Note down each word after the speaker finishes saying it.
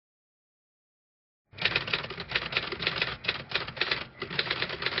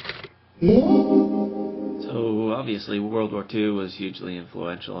So obviously World War II was hugely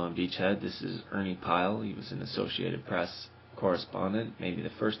influential on Beachhead. This is Ernie Pyle. He was an Associated Press correspondent, maybe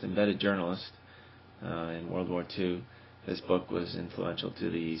the first embedded journalist in World War II. This book was influential to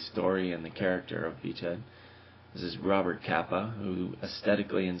the story and the character of Beachhead. This is Robert Capa, who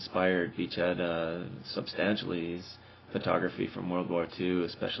aesthetically inspired Beachhead substantially. His photography from World War II,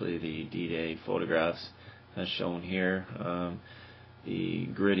 especially the D-Day photographs, as shown here. The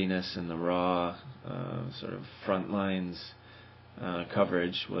grittiness and the raw sort of front lines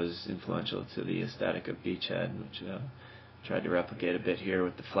coverage was influential to the aesthetic of Beachhead, which tried to replicate a bit here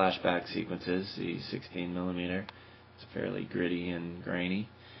with the flashback sequences. The 16mm, it's fairly gritty and grainy.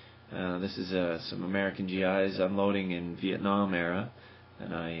 This is some American GIs unloading in Vietnam era,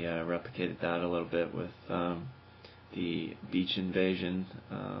 and I replicated that a little bit with the beach invasion.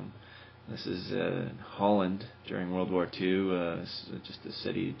 This is Holland during World War II, just a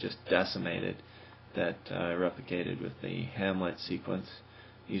city just decimated, that I replicated with the Hamlet sequence,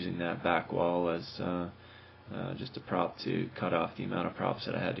 using that back wall as just a prop to cut off the amount of props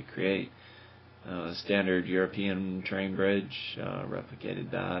that I had to create. Standard European train bridge,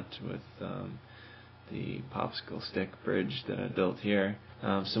 replicated that with the popsicle stick bridge that I built here.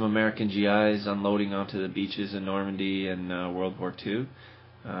 Some American GIs unloading onto the beaches in Normandy in World War II.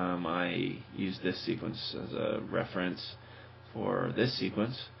 I used this sequence as a reference for this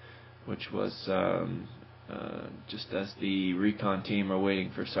sequence, which was just as the recon team were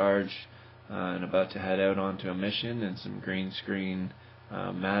waiting for Sarge and about to head out onto a mission, and some green screen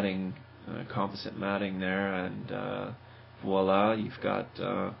matting, composite matting there, and voila, you've got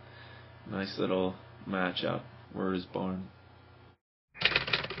a nice little matchup. Word is born.